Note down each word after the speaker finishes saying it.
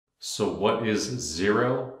So what is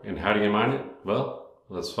Zero and how do you mine it? Well,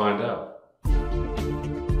 let's find out.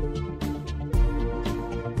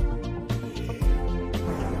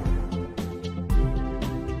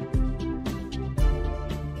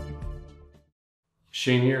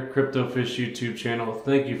 Shane here, CryptoFish YouTube channel.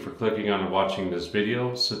 Thank you for clicking on and watching this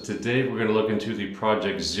video. So today we're going to look into the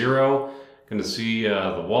project Zero. Going to see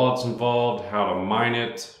the wallets involved, how to mine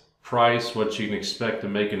it, price, what you can expect to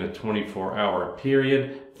make in a 24-hour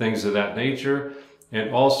period, things of that nature.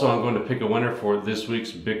 And also I'm going to pick a winner for this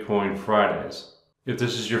week's Bitcoin Fridays. If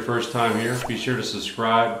this is your first time here, be sure to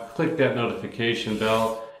subscribe, click that notification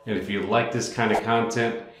bell, and if you like this kind of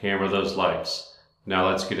content, hammer those likes. Now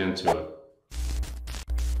let's get into it.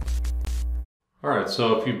 Alright,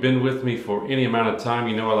 so if you've been with me for any amount of time,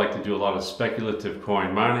 you know I like to do a lot of speculative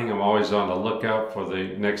coin mining. I'm always on the lookout for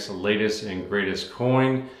the next latest and greatest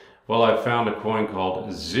coin. Well, I found a coin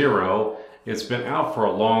called Zero. It's been out for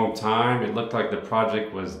a long time. It looked like the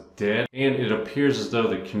project was dead, and it appears as though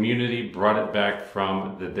the community brought it back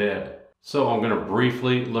from the dead. So I'm going to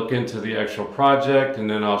briefly look into the actual project, and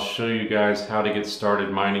then I'll show you guys how to get started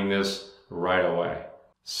mining this right away.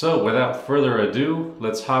 So without further ado,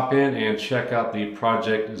 let's hop in and check out the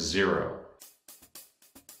project Zero.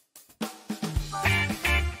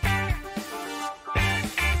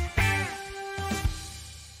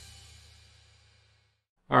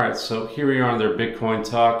 Alright, so here we are on their Bitcoin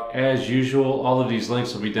talk. As usual, all of these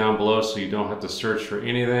links will be down below so you don't have to search for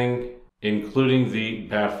anything, including the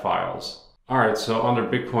BAT files. Alright, so on their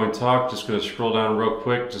Bitcoin talk, just going to scroll down real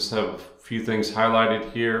quick, just have a few things highlighted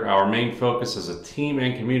here. Our main focus as a team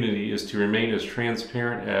and community is to remain as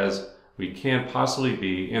transparent as we can possibly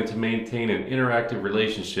be and to maintain an interactive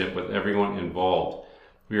relationship with everyone involved.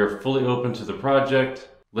 We are fully open to the project,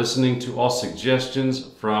 listening to all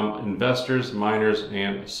suggestions from investors, miners,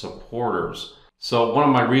 and supporters. So one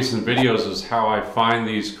of my recent videos is how I find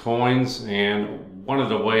these coins, and one of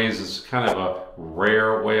the ways is kind of a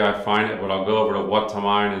rare way I find it, but I'll go over to what to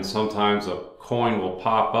mine, and sometimes a coin will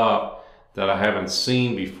pop up that I haven't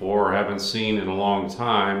seen before or haven't seen in a long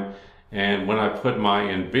time. And when I put my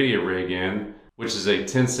Nvidia rig in, which is a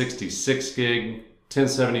 1066 gig,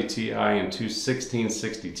 1070 Ti, and two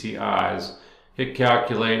 1660 Ti's, hit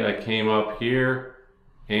calculate, I came up here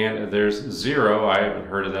and there's Zero. I haven't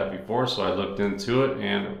heard of that before, so I looked into it,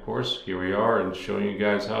 and of course here we are and showing you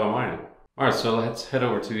guys how to mine it. Alright, so let's head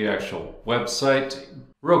over to the actual website.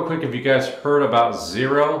 Real quick, have you guys heard about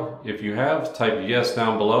Zero? If you have, type yes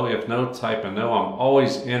down below. If no, type a no. I'm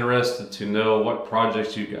always interested to know what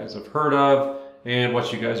projects you guys have heard of and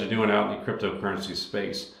what you guys are doing out in the cryptocurrency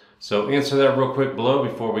space. So answer that real quick below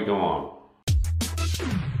before we go on.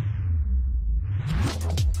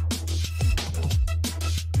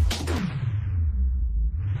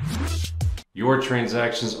 Your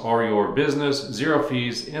transactions are your business. Zero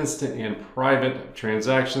fees, instant and private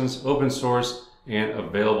transactions, open source, and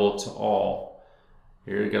available to all.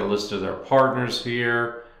 Here you got a list of their partners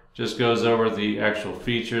here. Just goes over the actual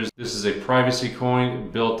features. This is a privacy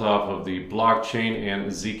coin built off of the blockchain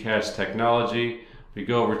and Zcash technology. We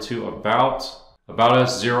go over to About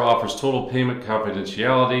Us. Zero offers total payment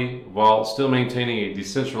confidentiality while still maintaining a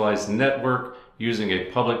decentralized network using a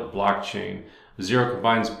public blockchain. Zero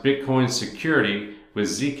combines Bitcoin security with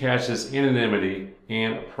Zcash's anonymity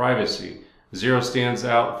and privacy. Zero stands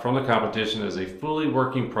out from the competition as a fully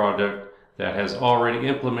working product that has already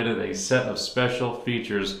implemented a set of special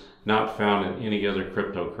features not found in any other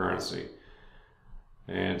cryptocurrency.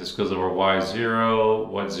 And this goes over why Zero,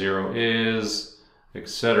 what Zero is,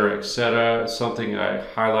 etc., etc. Something I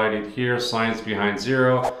highlighted here, science behind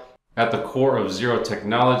Zero. At the core of Zero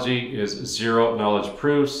technology is zero knowledge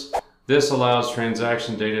proofs. This allows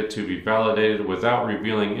transaction data to be validated without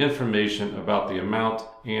revealing information about the amount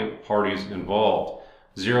and parties involved.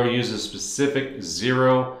 Zero uses specific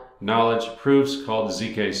zero knowledge proofs called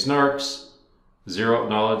ZK snarks, zero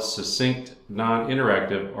knowledge succinct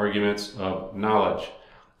non-interactive arguments of knowledge.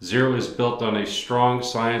 Zero is built on a strong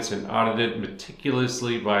science and audited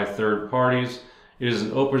meticulously by third parties. It is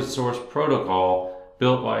an open source protocol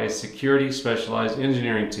built by a security specialized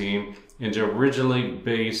engineering team and originally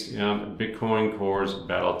based on Bitcoin Core's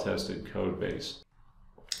battle-tested code base.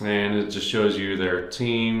 And it just shows you their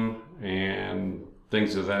team and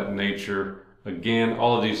things of that nature. Again,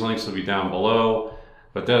 all of these links will be down below,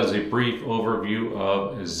 but that is a brief overview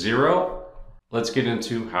of Zero. Let's get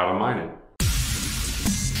into how to mine it.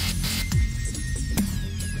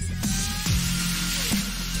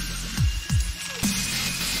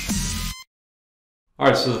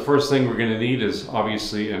 Alright, so the first thing we're going to need is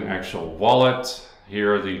obviously an actual wallet.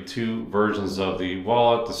 Here are the two versions of the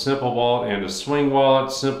wallet, the simple wallet and the swing wallet.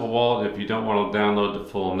 Simple wallet if you don't want to download the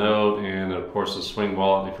full node, and of course the swing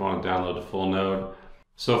wallet if you want to download the full node.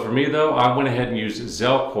 So for me though, I went ahead and used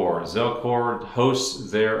Zelcore. Zelcore hosts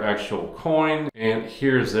their actual coin, and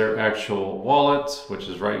here's their actual wallet, which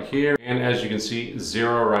is right here. And as you can see,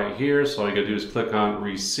 Zero right here. So all you gotta do is click on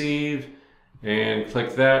receive and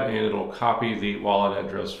click that, and it'll copy the wallet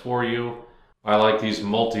address for you. I like these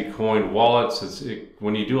multi-coin wallets.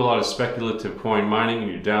 When you do a lot of speculative coin mining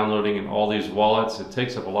and you're downloading in all these wallets, it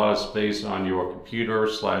takes up a lot of space on your computer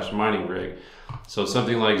 / mining rig. So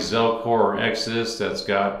something like Zelcore or Exodus that's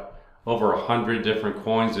got over 100 different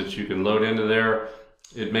coins that you can load into there,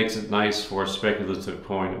 it makes it nice for speculative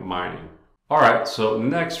coin mining. Alright, so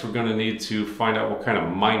next we're going to need to find out what kind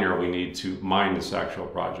of miner we need to mine this actual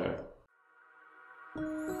project.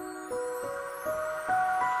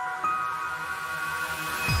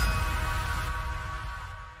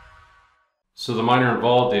 So the miner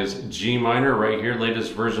involved is GMiner right here,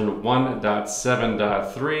 latest version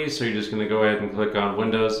 1.7.3. So you're just going to go ahead and click on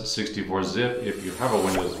Windows 64-zip if you have a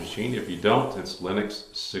Windows machine. If you don't, it's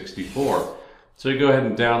Linux 64. So you go ahead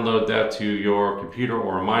and download that to your computer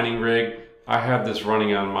or mining rig. I have this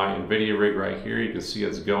running on my Nvidia rig right here. You can see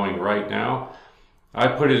it's going right now. I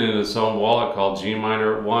put it in its own wallet called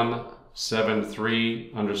GMiner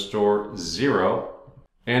 173_0.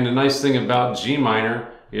 And the nice thing about GMiner,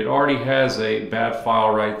 it already has a bat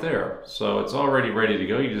file right there. So it's already ready to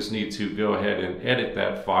go. You just need to go ahead and edit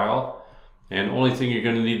that file. And the only thing you're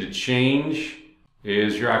going to need to change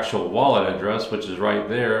is your actual wallet address, which is right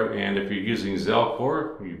there. And if you're using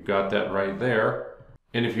Zelcore, you've got that right there.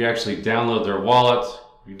 And if you actually download their wallet,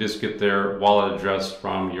 you just get their wallet address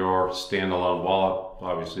from your standalone wallet.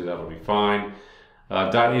 Obviously that'll be fine.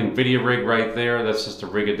 .Nvidia rig right there, that's just a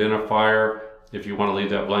rig identifier. If you want to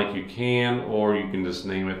leave that blank, you can, or you can just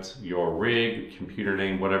name it your rig, computer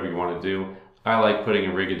name, whatever you want to do. I like putting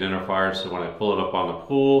a rig identifier so when I pull it up on the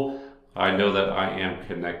pool, I know that I am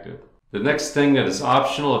connected. The next thing that is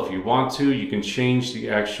optional, if you want to, you can change the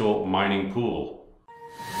actual mining pool.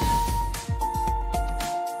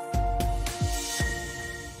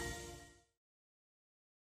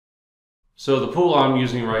 So the pool I'm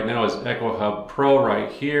using right now is EquihubPro right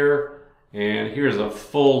here. And here's a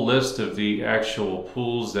full list of the actual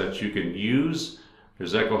pools that you can use.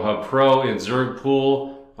 There's EquihubPro and Zerg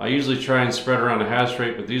pool. I usually try and spread around the hash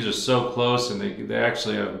rate, but these are so close, and they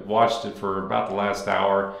actually have watched it for about the last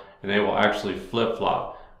hour, and they will actually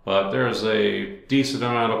flip-flop. But there's a decent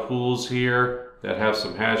amount of pools here that have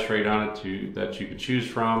some hash rate on it that you can choose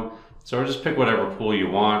from. So just pick whatever pool you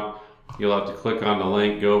want. You'll have to click on the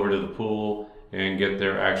link, go over to the pool, and get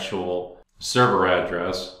their actual server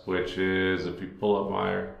address, which is, if you pull up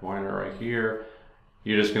my miner right here,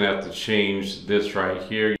 you're just going to have to change this right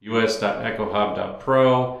here,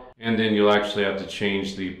 us.equihub.pro, and then you'll actually have to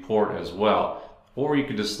change the port as well. Or you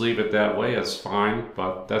could just leave it that way, that's fine,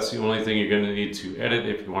 but that's the only thing you're going to need to edit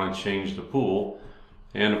if you want to change the pool.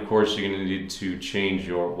 And of course you're going to need to change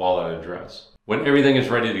your wallet address. When everything is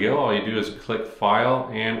ready to go, all you do is click File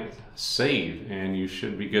and Save, and you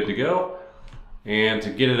should be good to go. And to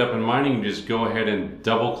get it up and mining, you just go ahead and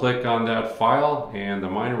double click on that file, and the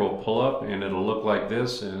miner will pull up, and it'll look like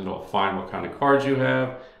this, and it'll find what kind of cards you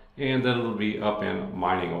have, and then it'll be up and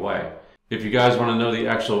mining away. If you guys want to know the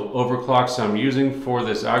actual overclocks I'm using for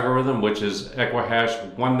this algorithm, which is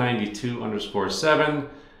Equihash 192_7,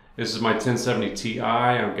 this is my 1070 Ti.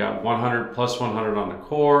 I've got 100 plus 100 on the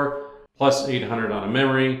core, plus 800 on the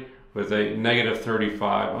memory with a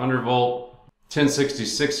 -35 undervolt.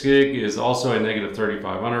 1066 gig is also a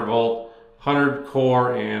 -35 undervolt, 100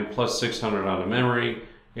 core and plus 600 on the memory,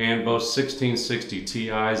 and both 1660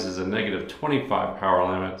 Ti's is a -25 power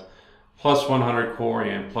limit, plus 100 core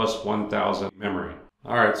and plus 1000 memory.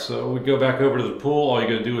 Alright, so we go back over to the pool. All you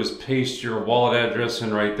gotta do is paste your wallet address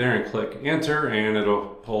in right there and click enter, and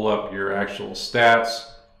it'll pull up your actual stats.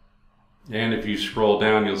 And if you scroll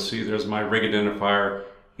down, you'll see there's my rig identifier,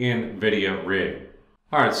 Nvidia rig.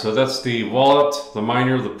 Alright, so that's the wallet, the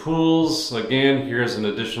miner, the pools. Again, here's an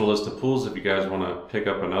additional list of pools if you guys want to pick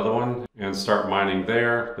up another one and start mining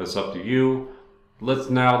there. That's up to you. Let's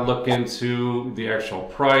now look into the actual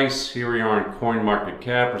price. Here we are on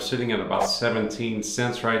CoinMarketCap. We're sitting at about 17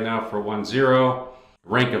 cents right now for 1-0.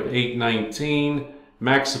 Rank of 819.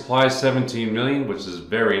 Max supply 17 million, which is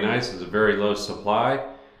very nice. It's a very low supply.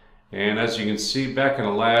 And as you can see, back in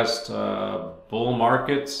the last bull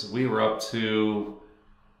markets, we were up to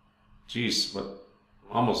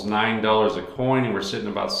almost $9 a coin, and we're sitting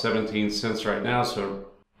about 17 cents right now. So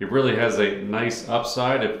it really has a nice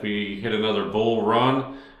upside. If we hit another bull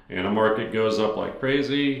run, and the market goes up like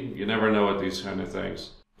crazy. You never know with these kind of things.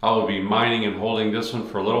 I will be mining and holding this one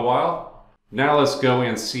for a little while. Now let's go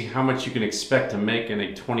and see how much you can expect to make in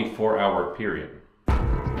a 24-hour period.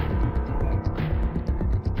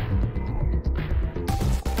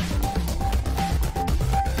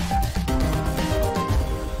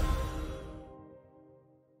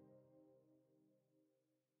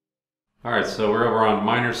 Alright, so we're over on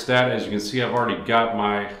miner stat. As you can see, I've already got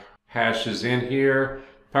my hashes in here.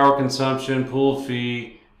 Power consumption, pool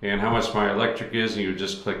fee, and how much my electric is, and you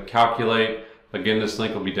just click calculate. Again, this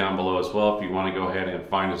link will be down below as well if you want to go ahead and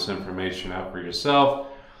find this information out for yourself.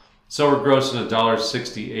 So we're grossing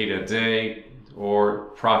 $1.68 a day,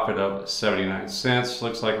 or profit of 79 cents.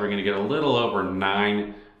 Looks like we're going to get a little over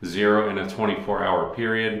 9.0 in a 24-hour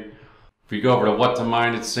period. If you go over to what to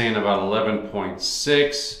mine, it's saying about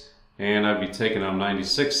 11.6. And I'd be taking on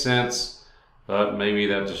 96 cents, but maybe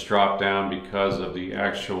that just dropped down because of the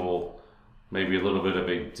actual, maybe a little bit of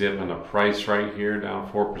a dip in the price right here,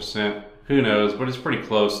 down 4%. Who knows, but it's pretty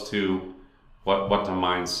close to what to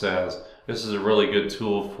mine says. This is a really good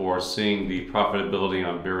tool for seeing the profitability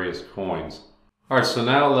on various coins. All right, so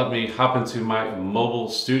now let me hop into my mobile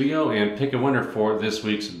studio and pick a winner for this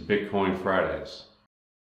week's Bitcoin Fridays.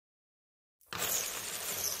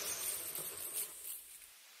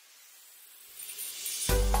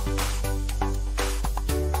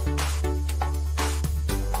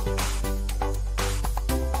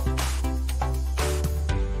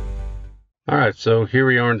 Alright, so here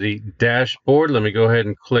we are on the dashboard. Let me go ahead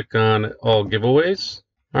and click on all giveaways.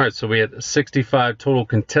 Alright, so we had 65 total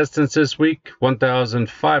contestants this week,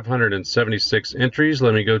 1,576 entries.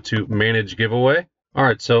 Let me go to manage giveaway.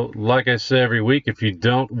 Alright, so like I say every week, if you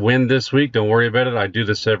don't win this week, don't worry about it. I do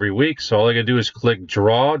this every week. So all I gotta do is click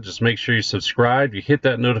draw. Just make sure you subscribe. You hit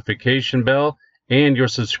that notification bell, and you're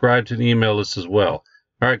subscribed to the email list as well.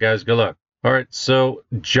 Alright guys, good luck. Alright, so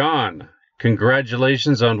John,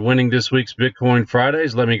 congratulations on winning this week's Bitcoin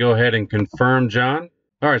Fridays. Let me go ahead and confirm John.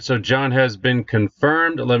 All right, so John has been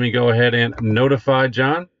confirmed. Let me go ahead and notify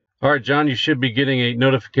John. All right, John, you should be getting a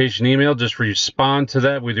notification email. Just respond to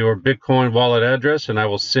that with your Bitcoin wallet address, and I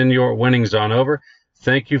will send your winnings on over.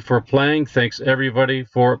 Thank you for playing. Thanks, everybody,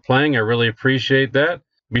 for playing. I really appreciate that.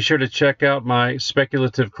 Be sure to check out my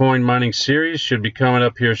speculative coin mining series. Should be coming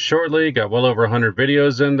up here shortly. Got well over 100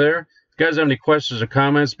 videos in there. If you guys have any questions or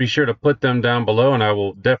comments, be sure to put them down below and I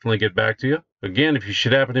will definitely get back to you. Again, if you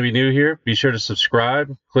should happen to be new here, be sure to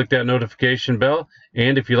subscribe, click that notification bell,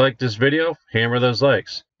 and if you like this video, hammer those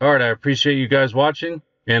likes. All right, I appreciate you guys watching,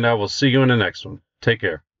 and I will see you in the next one. Take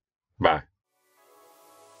care. Bye.